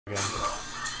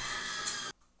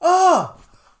Ah!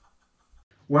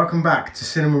 Welcome back to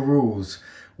Cinema Rules,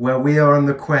 where we are on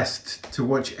the quest to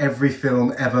watch every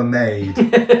film ever made.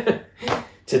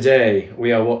 Today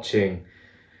we are watching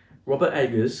Robert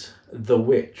Eggers' The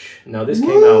Witch. Now this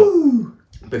came out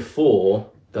before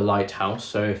The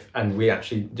Lighthouse, and we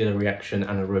actually did a reaction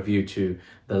and a review to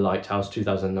The Lighthouse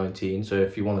 2019. So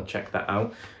if you want to check that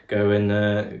out, go and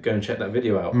check that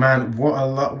video out. Man, what a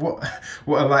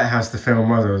Lighthouse the film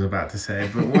was, I was about to say,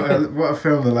 but what a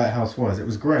film The Lighthouse was. It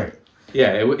was great.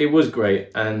 Yeah, it was great,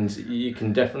 and you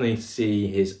can definitely see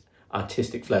his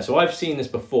artistic flair. So I've seen this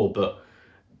before, but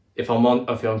if I'm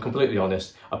completely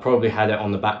honest, I probably had it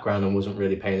on the background and wasn't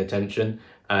really paying attention,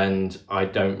 and I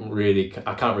can't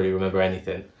really remember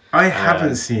anything. I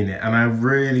haven't seen it, and I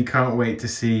really can't wait to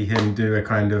see him do a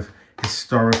kind of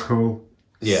historical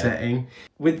setting.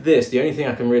 With this, the only thing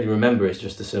I can really remember is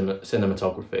just the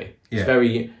cinematography. It's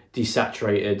very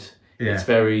desaturated. Yeah. It's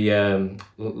very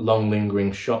long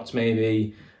lingering shots,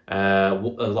 maybe a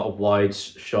lot of wide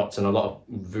shots and a lot of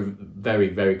very,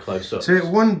 very close ups. So it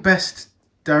won Best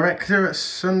Director at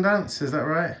Sundance, is that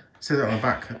right? It says it on the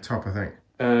back at top, I think.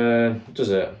 Does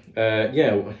it?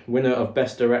 Yeah, winner of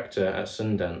Best Director at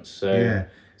Sundance. So yeah.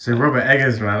 So Robert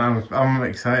Eggers, man, I'm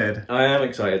excited. I am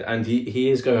excited, and he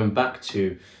is going back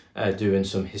to doing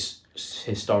some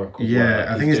historical work. Yeah,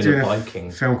 I think he's doing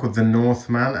a film called The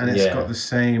Northman, and it's got the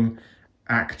same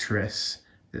actress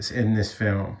that's in this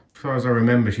film. As far as I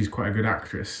remember, she's quite a good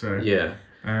actress. So yeah.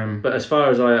 But as far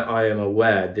as I am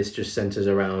aware, this just centres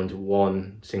around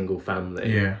one single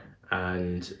family. Yeah.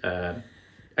 And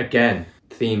again,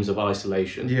 themes of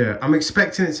isolation. Yeah, I'm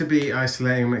expecting it to be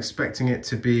isolating. I'm expecting it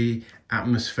to be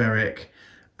atmospheric.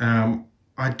 I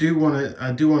do want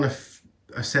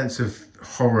a sense of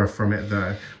horror from it,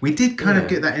 though. We did kind of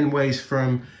get that in ways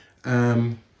from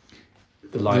The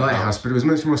Lighthouse, but it was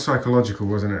much more psychological,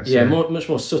 wasn't it? So, yeah, much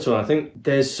more subtle. I think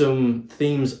there's some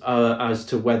themes as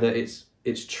to whether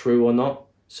it's true or not.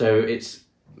 So it's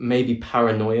maybe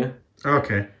paranoia.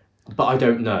 Okay. But I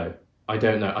don't know. I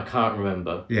can't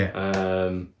remember.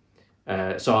 Yeah.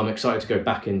 So I'm excited to go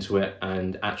back into it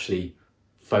and actually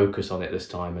focus on it this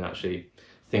time and actually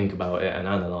think about it and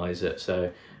analyse it. So,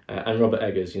 and Robert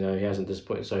Eggers, he hasn't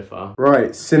disappointed so far.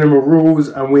 Right, Cinema Rules,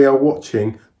 and we are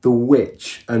watching The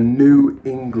Witch, a New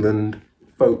England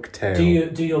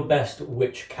folktale. Do your best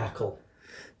witch cackle.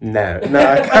 No,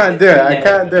 I can't do it. I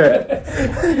can't do it.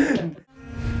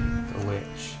 The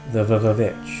Witch. The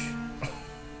Witch.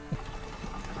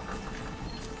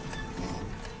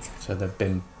 So they've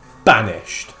been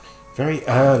banished. Very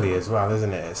early as well,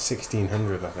 isn't it? It's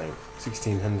 1600, I think.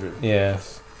 1600.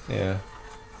 Yes. Yeah.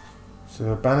 So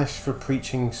they're banished for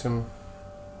preaching some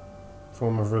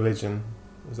form of religion.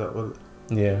 Is that what?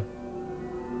 Yeah.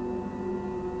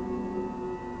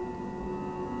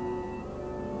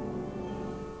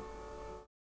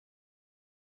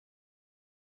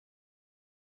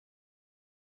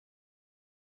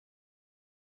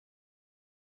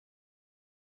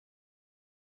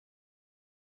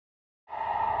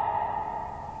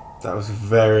 That was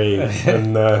very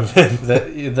unnerving.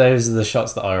 Those are the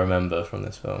shots that I remember from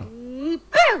this film. There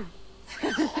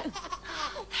you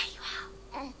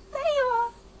are. There you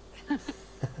are.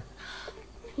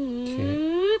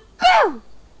 Cute.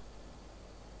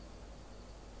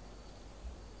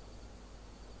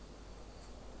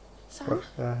 What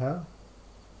the hell?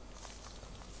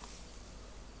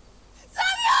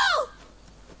 Samuel!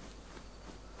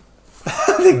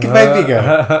 The baby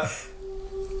girl.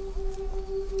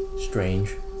 Strange.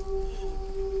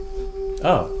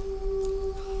 Oh.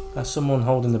 That's someone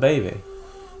holding the baby.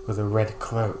 With a red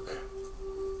cloak.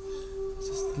 Is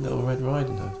this the Little Red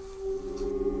Riding Hood?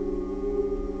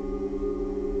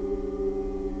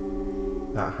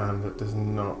 That hand, that does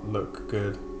not look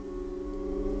good.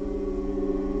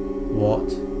 What?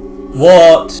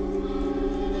 What?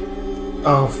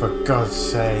 Oh, for God's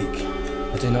sake.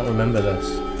 I do not remember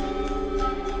this.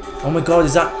 Oh my God,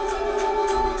 is that...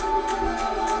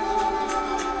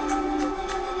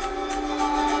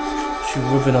 She's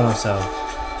rubbing on herself.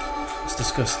 It's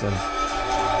disgusting.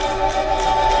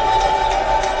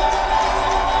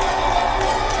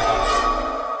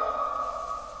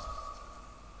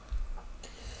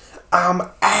 I'm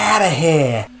out of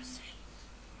here.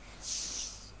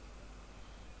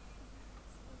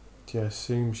 Do you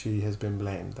assume she has been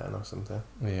blamed then or something?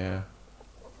 Yeah.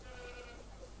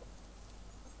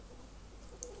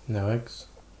 No eggs.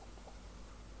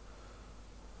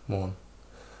 One.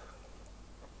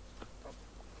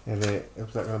 Is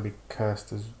that going to be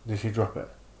cursed as... Did she drop it?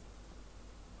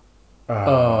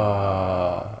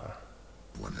 Ah.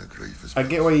 I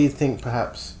get why you think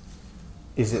perhaps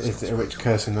is it a witch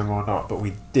cursing them or not? But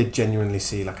we did genuinely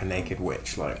see like a naked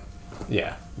witch, like.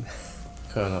 Yeah.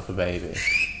 Cutting off a baby.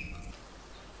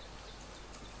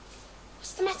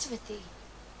 What's the matter with thee?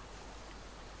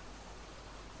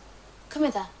 Come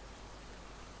hither.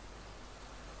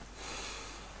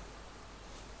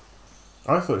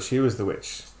 I thought she was the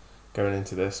witch going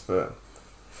into this, but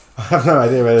I have no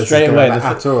idea where this Straight is away, going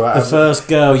at all. the first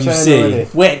girl you saying see, already.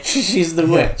 witch. She's the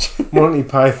witch. Monty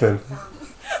Python.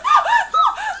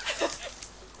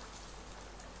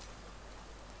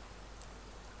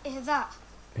 Hear that?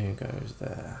 Who goes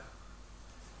there?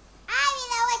 I be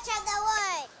the witch of the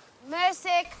wood.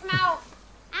 Mercy, come out.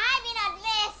 I be not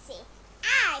Mercy.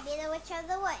 I be the witch of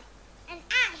the wood. And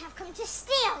I have come to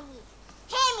steal ye.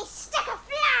 Hear me stick a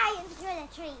flying through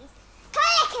the trees.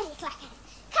 Clickety-clackety,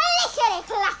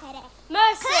 clickety-clackety.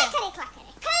 Mercy.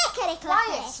 Clickety-clackety, clickety-clackety.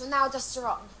 Quiet, when thou dost her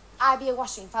on. I be a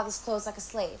washing father's clothes like a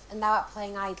slave, and thou art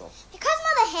playing idle. Because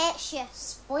mother hates you.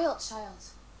 Spoilt child.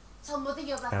 Tell mother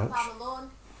you've left Ouch. the farm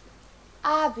alone.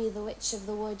 I be the witch of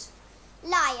the wood.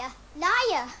 Liar,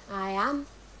 liar. I am.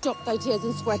 Drop thy tears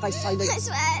and swear thy silence. I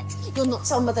swear, You'll not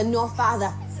tell mother nor father.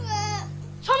 I swear.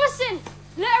 Thomason,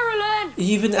 let her alone.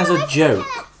 Even as a joke,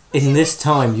 in this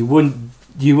time, you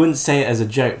wouldn't say it as a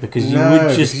joke because you No,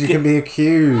 would just because you can be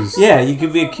accused. yeah, you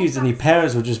could be accused, and your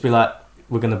parents would just be like,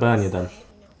 "We're gonna burn you then."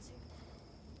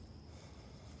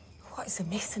 What is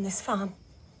amiss in this farm?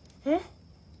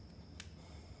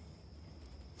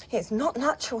 It's not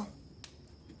natural.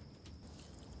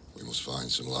 We must find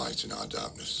some light in our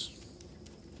darkness.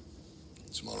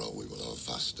 Tomorrow we will have a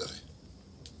fast day,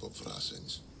 but for our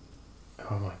sins.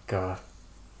 Oh my god.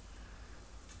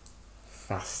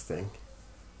 Fasting.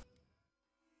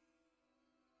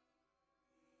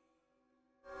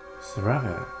 It's the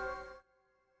rabbit.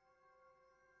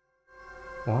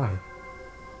 Why?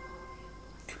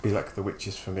 Could be like the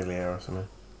witch's familiar or something.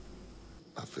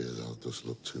 I fear thou dost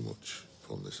look too much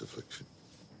upon this affliction.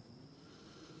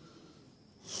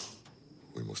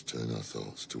 We must turn our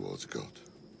thoughts towards God,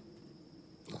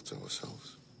 not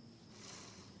ourselves.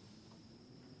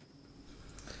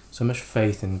 So much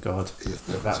faith in God He hath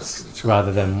never That's taken a child.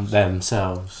 rather than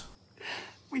themselves.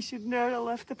 We should never have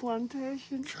left the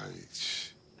plantation.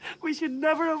 Kate, We should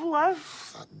never have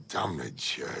left. that damned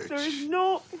church. There is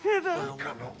no hither.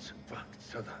 Cannot back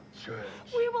to that church.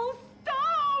 We will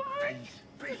starve.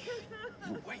 Peace.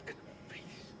 You wake. Peace.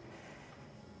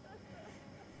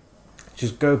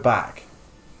 Just go back.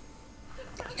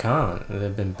 You can't.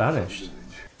 They've been banished.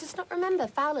 Dost not remember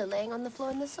Fowler laying on the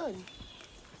floor in the sun?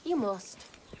 You must.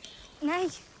 Nay.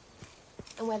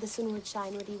 And where the sun would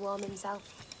shine would he warm himself.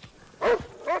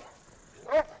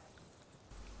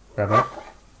 Rabbit.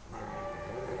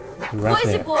 What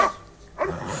is it, boy?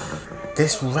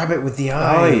 This rabbit with the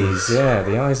eyes. Eyes. Yeah,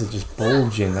 the eyes are just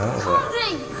bulging out of it.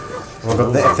 Oh my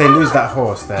god, if they lose that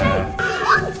horse, they're...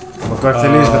 Oh my god, if they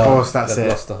lose the horse, that's They've it.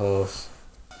 lost the horse.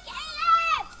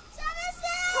 Caleb!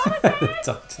 Thomason! The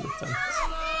top to the fence.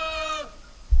 Caleb!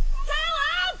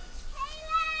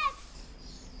 Caleb!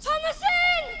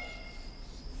 Thomason!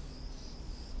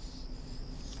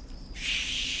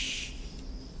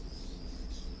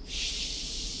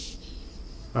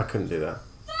 I couldn't do that.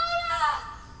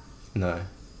 No.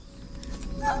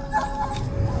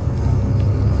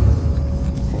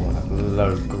 Oh, that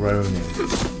low groaning.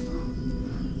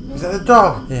 Is that the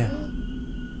dog? Yeah.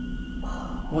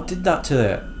 What did that to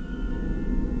it?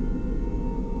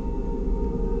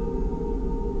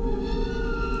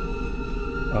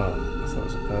 Oh, I thought it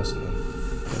was a person then.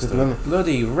 It's It's the a-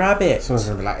 bloody rabbit! Someone's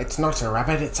gonna be like, it's not a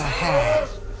rabbit, it's a hare.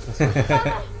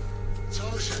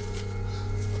 Thomason!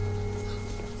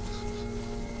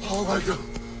 Oh my God!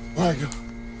 My God!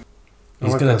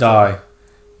 He's my gonna God. die.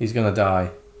 He's gonna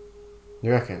die.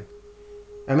 You reckon?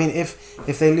 I mean, if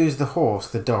they lose the horse,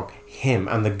 the dog, him,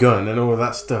 and the gun, and all of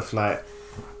that stuff, like,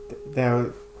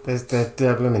 they're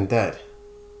blooming dead.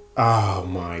 Oh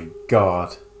my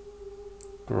god.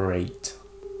 Great.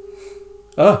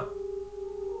 Oh!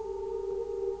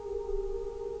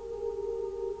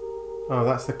 Oh,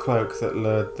 that's the cloak that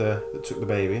lured that took the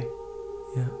baby.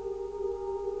 Yeah.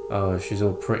 Oh, she's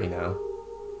all pretty now.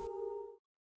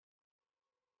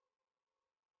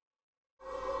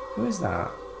 Who is that?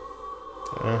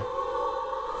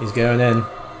 He's going in.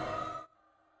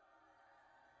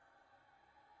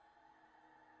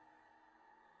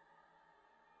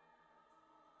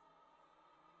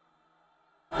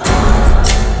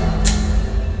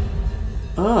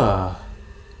 Oh,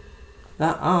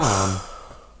 that arm.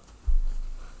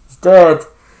 He's dead.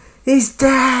 He's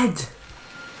dead.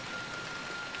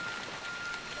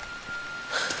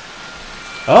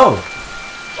 Oh.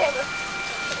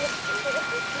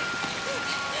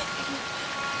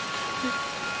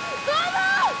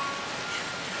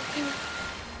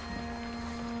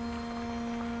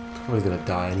 Well, he's gonna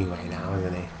die anyway now,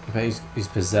 isn't he? I bet he's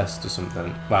possessed or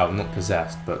something. Well, not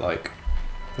possessed, but like...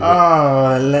 Oh,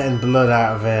 they're letting blood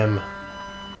out of him.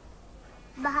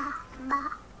 Ba, ba.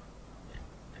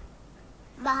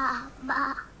 Ba,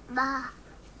 ba, ba.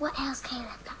 What else, Caleb?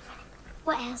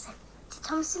 What else? Did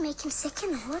Thomas make him sick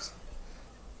in the wood?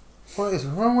 What is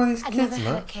wrong with these I've kids, never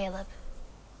man? hurt Caleb.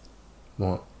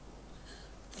 What?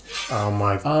 Oh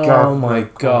my Oh god. my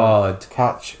god.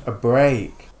 Catch a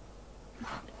break.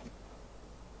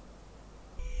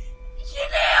 Your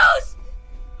nails!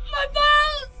 My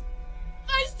balls!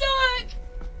 My stomach!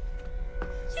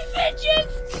 Your bitches!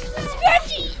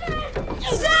 Scratchy!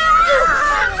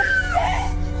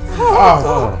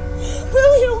 Oh.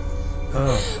 Will you?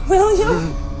 Oh. Will you?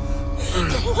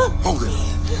 Hold it.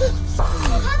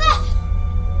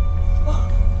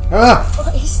 Ah.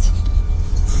 Christ.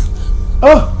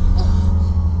 Oh.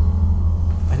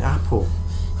 An apple.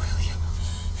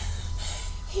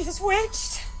 He was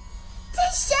witched.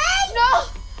 Did she? No!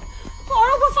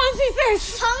 Horrible fancies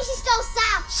this! Thomas, you stole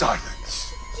Sam.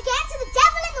 Silence. Did you get to the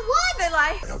devil in the wood? They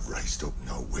lie. I have raised up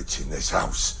no witch in this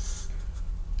house.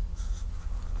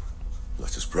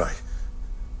 Let us pray.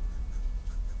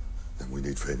 Then we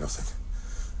need fear nothing.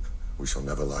 We shall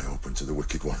never lie open to the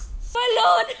wicked one. My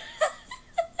lord!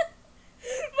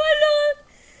 My lord!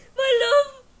 My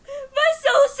love! My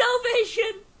soul's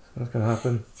salvation! What's gonna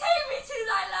happen? Take me to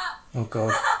thy lap! Oh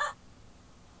god.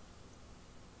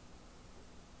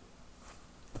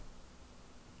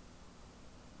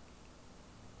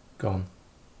 Gone.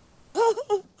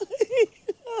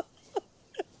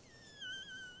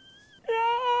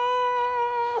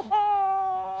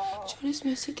 Jonas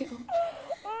Mercy, get up.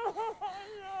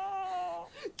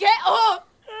 Get up!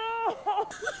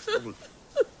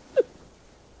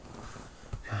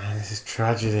 Man, this is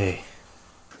tragedy.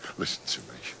 Listen to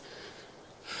me.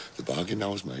 The bargain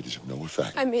thou hast made is of no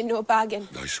effect. I made no bargain.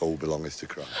 Thy soul belongeth to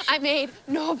Christ. I made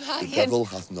no The bargain. devil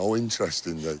hath no interest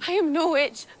in thee. I am no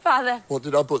witch, Father. What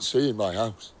did I but see in my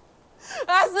house?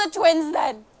 Ask the twins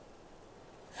then.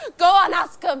 Go on,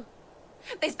 ask them.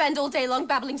 They spend all day long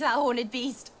babbling to that horned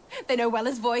beast. They know well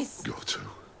his voice. Go to.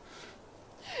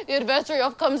 The adversary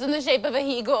oft comes in the shape of a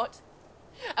he-goat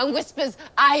and whispers,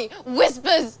 aye,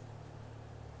 whispers.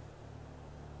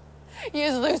 He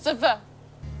is Lucifer.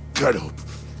 Get up.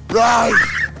 Rise!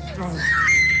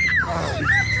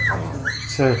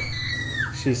 So,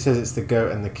 she says it's the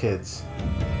goat and the kids.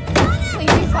 Leave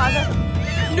me, Father.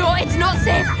 No, it's not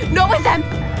safe. Not with them.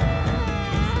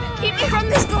 Keep me from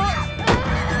this goat.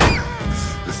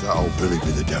 If that old Billy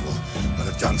be the devil, I'd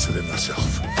have danced with him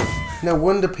myself. No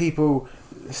wonder people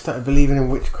started believing in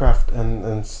witchcraft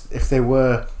and if they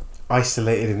were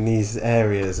isolated in these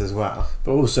areas as well.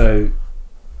 But also,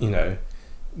 you know,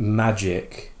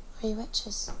 magic Are you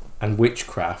witches? and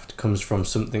witchcraft comes from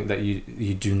something that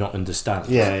you do not understand.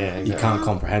 Yeah, yeah, You exactly. can't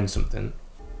comprehend something.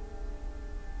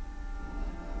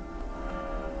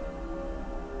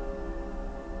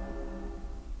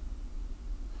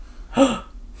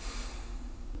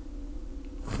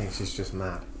 I think she's just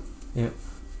mad. Yeah.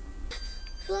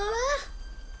 Flora?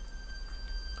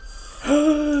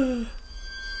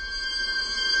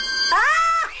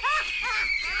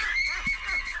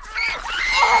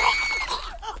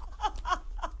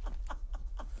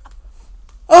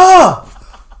 Oh!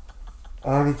 I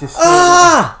only just saw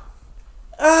that.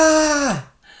 Ah!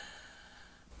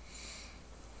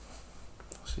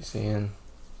 What's he seeing?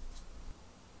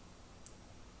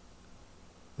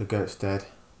 The goat's dead.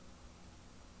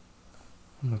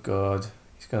 Oh my god.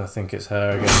 He's gonna think it's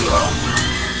her again.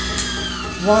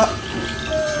 What?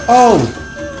 Oh!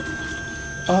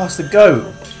 Oh, it's the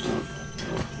goat!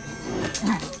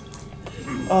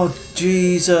 Oh,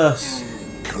 Jesus!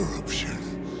 Corruption.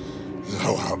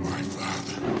 Thou art my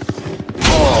father.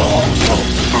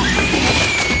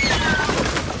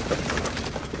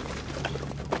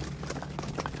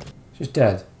 She's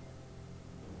dead.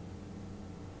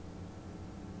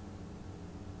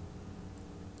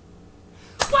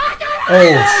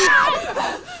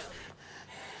 Oh!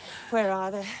 Where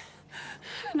are they?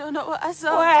 No, not what I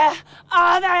saw. Where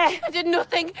are they? I did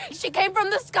nothing. She came from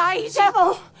the sky.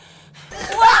 Devil!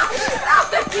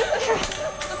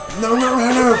 No, no, no,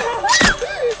 no!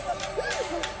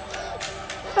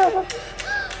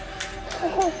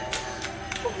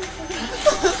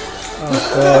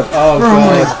 Oh god, oh Oh god.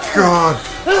 my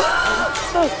god!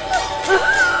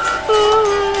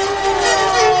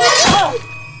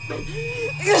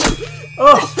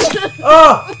 Oh!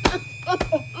 Oh!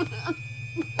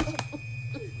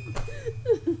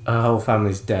 Our whole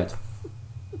family's dead.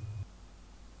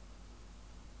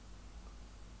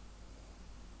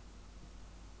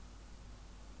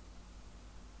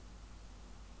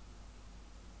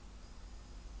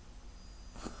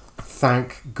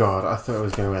 Thank God. I thought it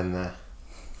was going to end there.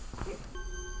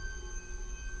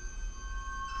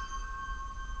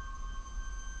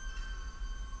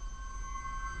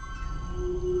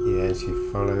 Yeah, and she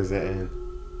follows it in.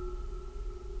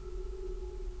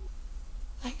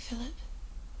 Like Philip,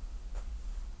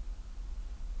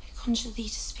 I conjure thee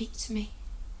to speak to me.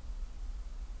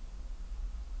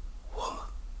 What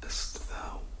dost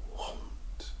thou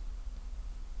want?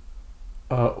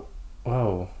 Oh,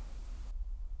 whoa.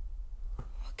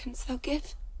 What canst thou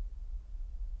give?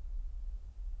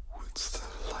 Wouldst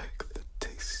thou like the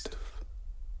taste of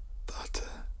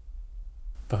butter?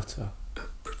 Butter. A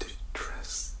pretty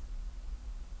dress?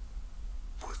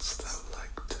 Wouldst thou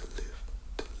like to live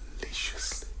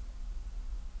deliciously?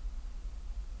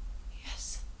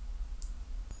 Yes.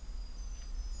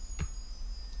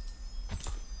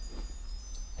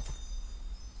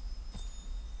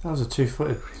 That was a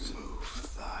two-footed.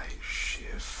 Remove thy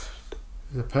shift.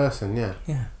 It's a person, yeah.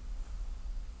 Yeah.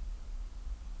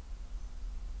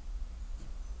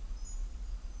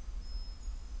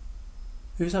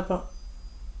 Who's that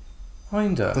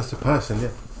behind her? That's a person, yeah.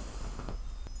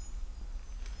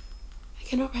 I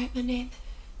cannot write my name.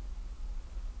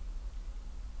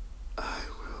 I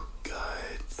will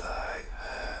guide thy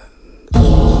hand.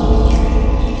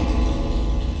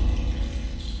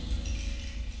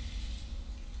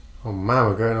 Oh man,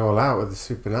 we're going all out with the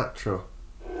supernatural.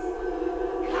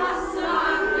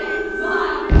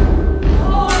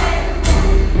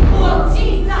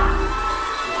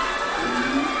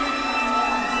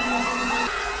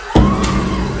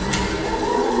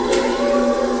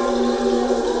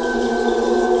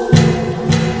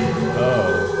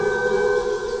 Oh.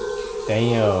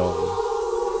 Damn.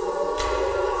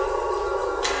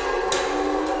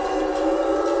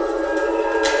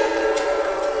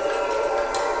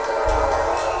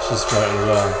 She's floating as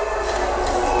well.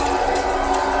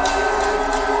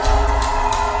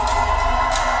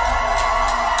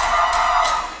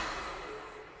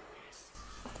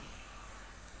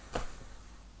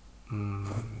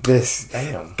 This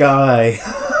Damn. guy.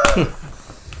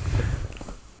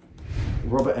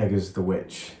 Robert Eggers' The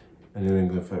Witch, a New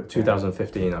England folk tale.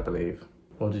 2015, I believe.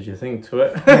 What did you think to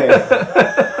it?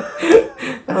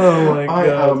 Oh my I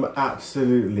god. am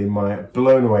absolutely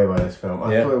blown away by this film.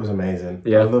 I Yeah. thought it was amazing.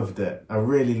 Yeah. I loved it. I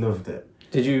really loved it.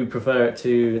 Did you prefer it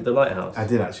to The Lighthouse? I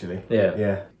did actually. Yeah.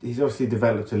 Yeah. He's obviously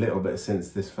developed a little bit since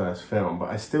this first film, but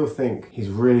I still think he's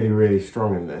really, really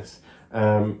strong in this.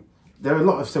 There are a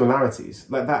lot of similarities.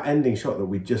 Like that ending shot that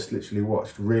we just literally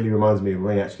watched really reminds me of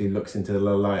when he actually looks into the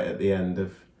little light at the end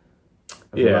of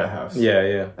the lighthouse. Yeah,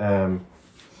 yeah.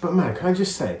 But man, can I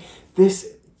just say,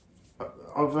 this...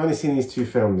 I've only seen these two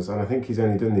films, and I think he's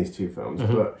only done these two films,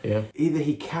 but yeah. either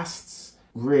he casts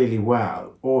really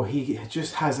well, or he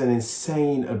just has an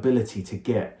insane ability to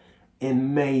get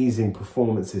amazing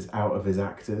performances out of his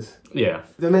actors. Yeah.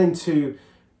 The main two,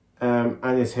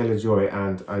 Anya Taylor-Joy,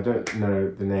 and I don't know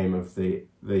the name of the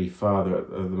father at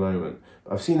the moment,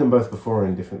 but I've seen them both before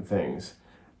in different things.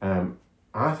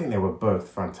 I think they were both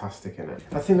fantastic in it.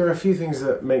 I think there are a few things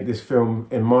that make this film,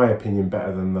 in my opinion,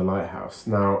 better than The Lighthouse.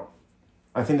 Now,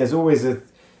 I think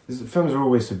films are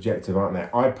always subjective, aren't they?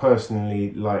 I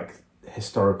personally like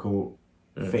historical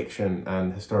fiction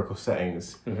and historical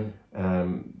settings,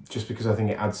 just because I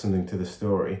think it adds something to the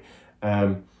story.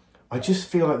 I just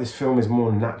feel like this film is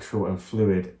more natural and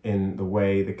fluid in the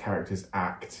way the characters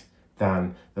act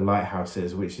than The Lighthouse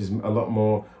is, which is a lot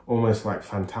more almost like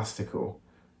fantastical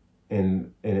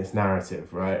in its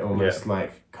narrative, right? Almost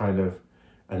like kind of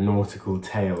a nautical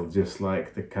tale, just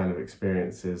like the kind of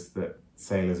experiences that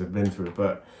sailors have been through.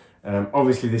 But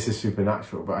obviously this is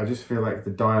supernatural, but I just feel like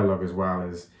the dialogue as well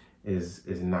is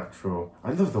natural.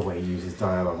 I love the way he uses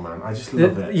dialogue, man. I just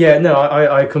love it. Yeah, no,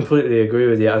 I completely agree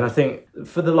with you. And I think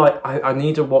for I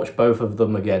need to watch both of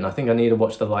them again. I think I need to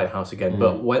watch The Lighthouse again.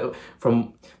 But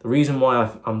from the reason why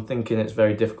I'm thinking it's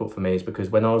very difficult for me is because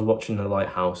when I was watching The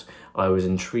Lighthouse, I was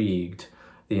intrigued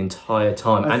the entire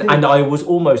time. And I was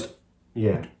almost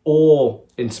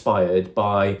awe-inspired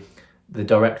by the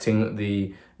directing,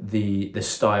 the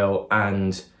style,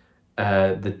 and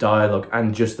the dialogue,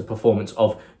 and just the performance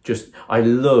of I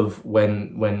love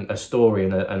when a story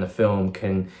and a film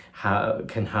can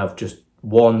have just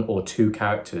one or two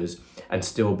characters and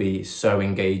still be so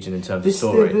engaging in terms of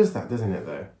story. This does that, doesn't it,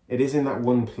 though? It is in that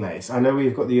one place. I know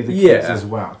we've got the other kids as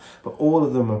well, but all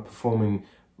of them are performing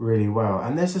really well.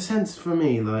 And there's a sense for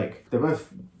me, like, they're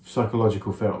both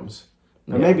psychological films.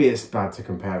 And maybe it's bad to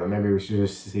compare them. Maybe we should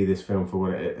just see this film for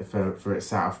what for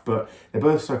itself. But they're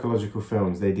both psychological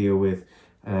films. They deal with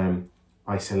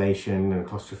isolation and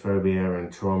claustrophobia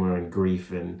and trauma and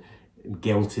grief and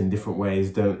guilt in different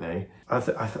ways, don't they? I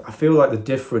feel like the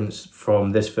difference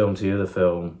from this film to the other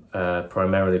film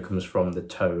primarily comes from the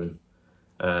tone.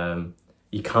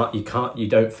 You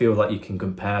don't feel like you can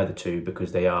compare the two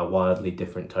because they are wildly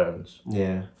different tones.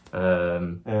 Yeah.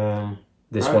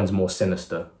 This one's more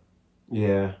sinister.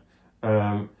 Yeah.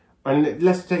 And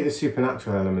let's take the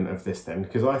supernatural element of this then,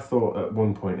 because I thought at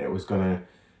one point it was going to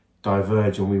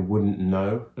diverge and we wouldn't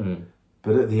know.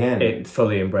 But at the end, it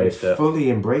fully embraced it. Fully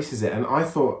embraces it. And I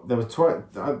thought there were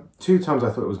two times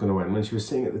I thought it was going to win. When she was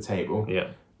sitting at the table. Yeah.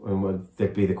 And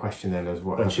there'd be the question then as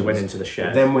what when she went into the shed.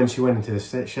 But then when she went into the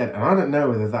shed, and I don't know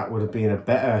whether that would have been a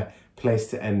better place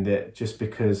to end it, just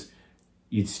because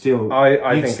you'd still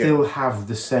have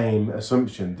the same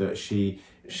assumption that she's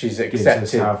gives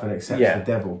herself and accepts the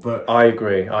devil. But I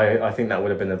agree. I think that would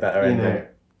have been a better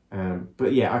ending.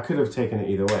 But yeah, I could have taken it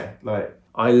either way. Like,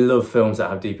 I love films that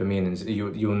have deeper meanings.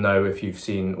 You'll know if you've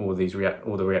seen all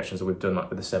the reactions that we've done, like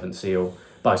with The Seventh Seal,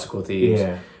 Bicycle Thieves,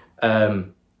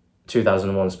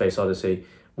 2001: Space Odyssey.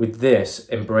 With this,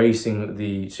 embracing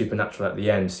the supernatural at the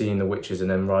end, seeing the witches and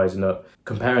then rising up,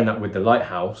 comparing that with The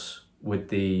Lighthouse, with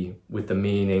the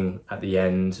meaning at the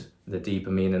end, the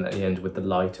deeper meaning at the end with the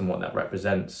light and what that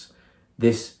represents.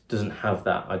 This doesn't have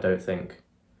that, I don't think.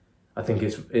 I think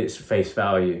it's face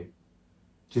value.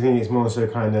 Do you think it's more so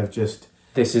kind of just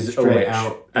this is straight a witch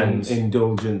out and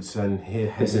indulgence and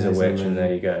this is a witch and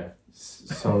there you go.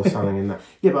 Soul selling in that.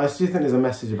 Yeah, but I still think there's a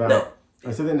message about.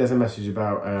 I still think there's a message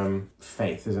about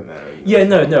faith, isn't there? Yeah,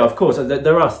 no, of course.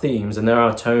 There are themes and there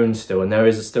are tones still, and there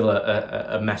is still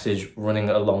a message running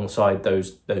alongside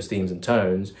those themes and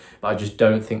tones. But I just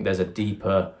don't think there's a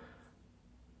deeper.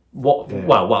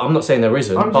 Well, I'm not saying there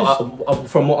isn't, but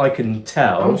from what I can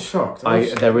tell, I'm shocked. There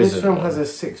isn't. This film has a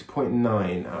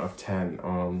 6.9 out of 10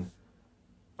 on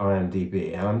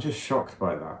IMDb, and I'm just shocked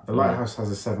by that. The Lighthouse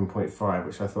has a 7.5,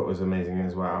 which I thought was amazing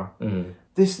as well.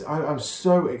 I'm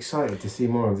so excited to see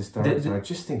more of this director. I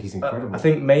just think he's incredible. I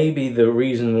think maybe the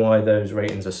reason why those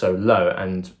ratings are so low,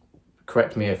 and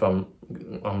correct me if I'm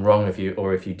wrong if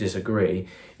you disagree,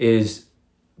 was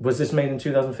this made in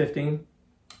 2015?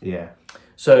 Yeah.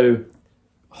 So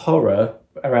horror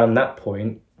around that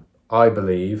point, I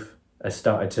believe, there's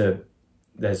started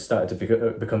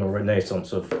to become a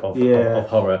renaissance of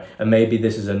horror, and maybe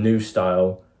this is a new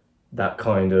style that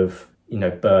kind of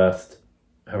birthed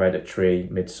Hereditary,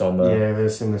 Midsommar. Yeah,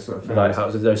 there's similar sort of things.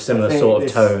 Lighthouse, those similar sort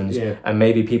of tones, and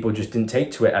maybe people just didn't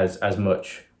take to it as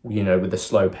much, with the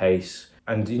slow pace,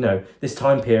 and this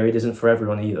time period isn't for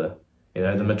everyone either.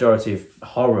 The majority of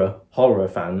horror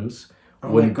fans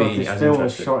wouldn't be as interested. This film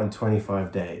was shot in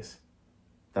 25 days.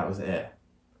 That was it.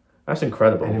 That's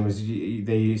incredible. And it was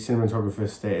the cinematographer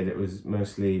stated it was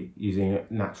mostly using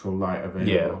natural light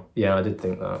available. Yeah, I did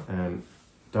think that.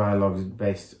 Dialogue is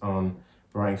based on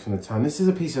writings from the time. This is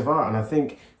a piece of art, and I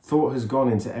think thought has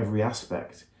gone into every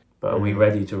aspect. But are we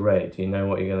ready to rate? Do you know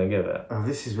what you're going to give it? Oh,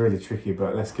 this is really tricky,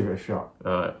 but let's give it a shot.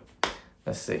 All right,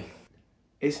 let's see.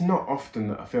 It's not often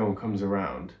that a film comes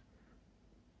around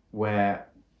where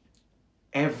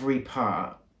every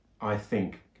part, I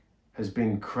think, has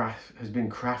been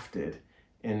crafted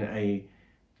in a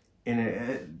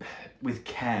with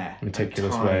care,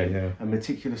 meticulous time, way, and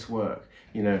meticulous work.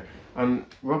 And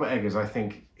Robert Eggers, I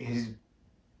think,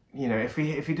 if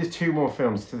he does 2 more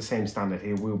films to the same standard,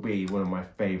 he will be one of my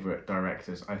favourite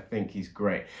directors. I think he's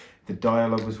great. The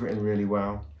dialogue was written really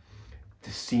well.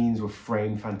 The scenes were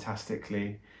framed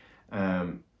fantastically.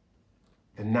 The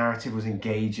narrative was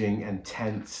engaging and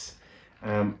tense.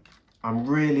 I'm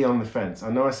really on the fence. I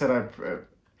know I said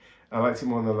I liked it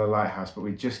more than The Lighthouse, but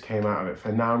we just came out of it.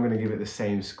 For now, I'm going to give it the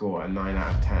same score, a 9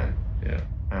 out of 10. Yeah.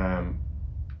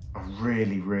 I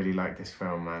really, really like this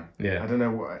film, man. Yeah. I don't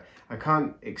know I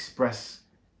can't express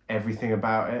everything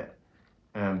about it,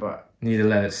 but need to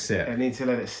let it sit. I need to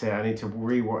let it sit. I need to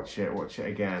watch it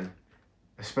again,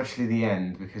 especially the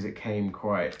end, because it came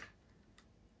quite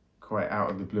out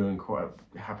of the blue and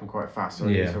happened quite fast. So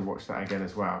I need to watch that again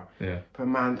as well. Yeah. But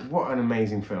man, what an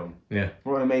amazing film. Yeah.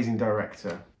 What an amazing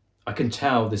director. I can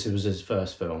tell this was his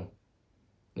first film.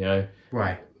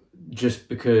 Why? Just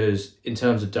because in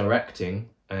terms of directing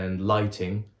and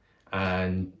lighting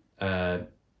and I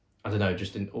don't know,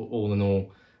 just all in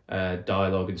all,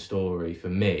 dialogue and story, for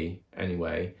me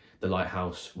anyway, The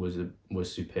Lighthouse was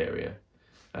superior.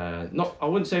 I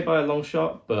wouldn't say by a long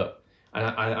shot, but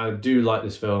I do like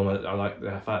this film. I like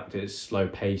the fact that it's slow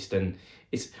paced, and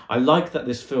I like that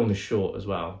this film is short as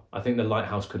well. I think The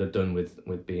Lighthouse could have done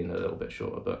with being a little bit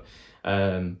shorter, but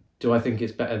do I think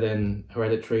it's better than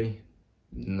Hereditary?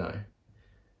 No.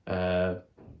 But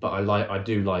I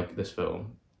do like this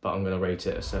film, but I'm going to rate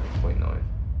it a 7.9.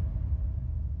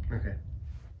 Okay.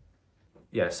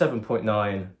 Yeah,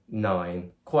 7.99,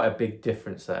 quite a big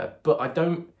difference there. But I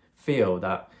don't feel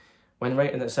that when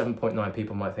rating at 7.9,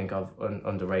 people might think I've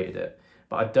underrated it.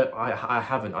 But I don't. I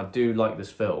haven't. I do like this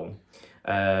film.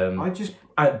 I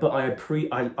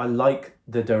like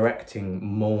the directing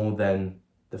more than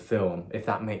the film, if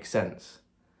that makes sense.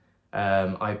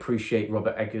 I appreciate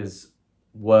Robert Eggers'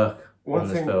 work on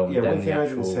this film. Yeah, than one thing the I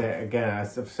didn't actual... say again.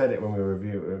 I've said it when we were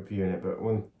reviewing it, but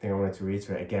one thing I wanted to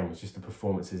reiterate again was just the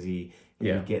performances he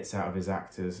gets out of his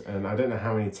actors. And I don't know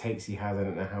how many takes he has. I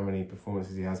don't know how many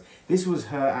performances he has. This was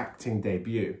her acting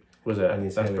debut. Was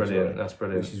it? That's brilliant. That's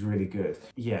brilliant. Which is really good.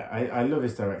 Yeah, I love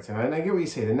his directing. And I get what you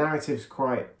say. The narrative's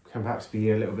can perhaps be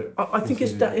a little bit... I think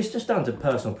it's just down to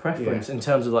personal preference in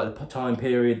terms of like the time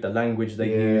period, the language they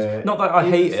use. Not that I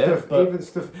hate it, but... Even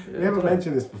stuff... We haven't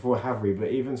mentioned this before, have we? But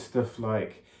even stuff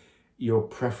like your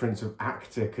preference of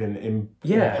actor can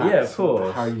impact of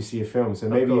course. how you see a film. So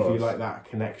maybe if you like that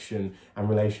connection and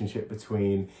relationship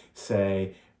between,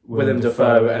 say... Willem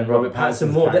Dafoe and Robert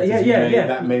Pattinson more.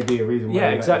 That may be a reason why. Yeah,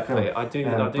 exactly. I do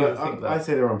think that. I'd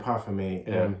say they're on par for me.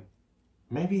 Yeah.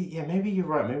 Maybe you're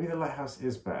right. Maybe The Lighthouse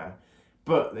is better,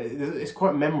 but it's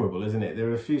quite memorable, isn't it? There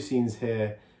are a few scenes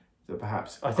here that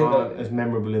perhaps aren't as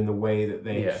memorable in the way that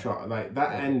they shot. Like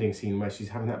that ending scene where she's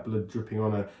having that blood dripping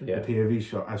on her, the POV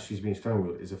shot as she's being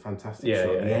strangled is a fantastic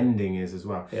shot. The ending is as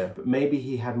well. Yeah. But maybe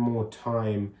he had more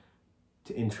time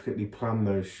to intricately plan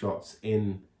those shots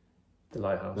in The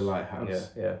Lighthouse. The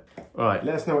Lighthouse. Yeah. All right.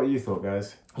 Let us know what you thought,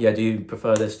 guys. Yeah, do you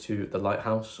prefer this to The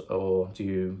Lighthouse, or do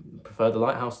you prefer The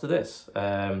Lighthouse to this?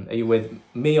 Are you with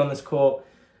me on this court,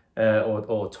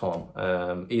 or Tom?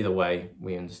 Either way,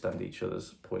 we understand each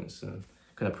other's points and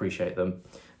can appreciate them,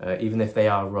 even if they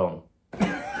are wrong. No,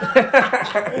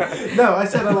 I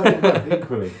said I like them both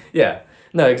equally. Yeah.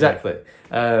 No, exactly.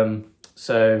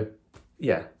 So,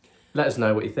 yeah. Let us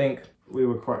know what you think. We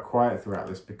were quite quiet throughout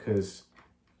this because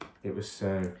it was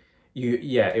so...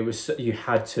 You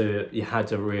had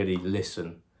to really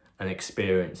listen and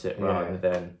experience it rather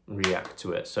than react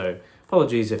to it. So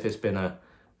apologies if it's been a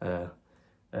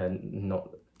not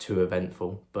too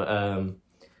eventful, but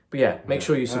yeah, make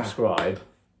sure you subscribe.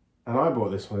 And I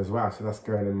bought this one as well, so that's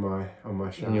going on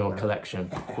my shelf. In your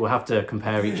collection. We'll have to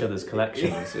compare each other's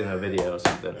collections in a video or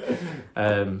something.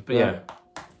 But yeah,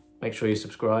 make sure you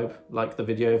subscribe, like the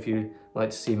video if you'd like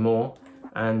to see more.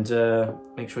 And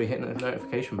make sure you hit the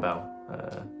notification bell.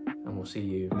 And we'll see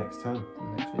you next time.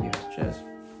 In the next video. Cheers.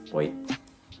 Bye.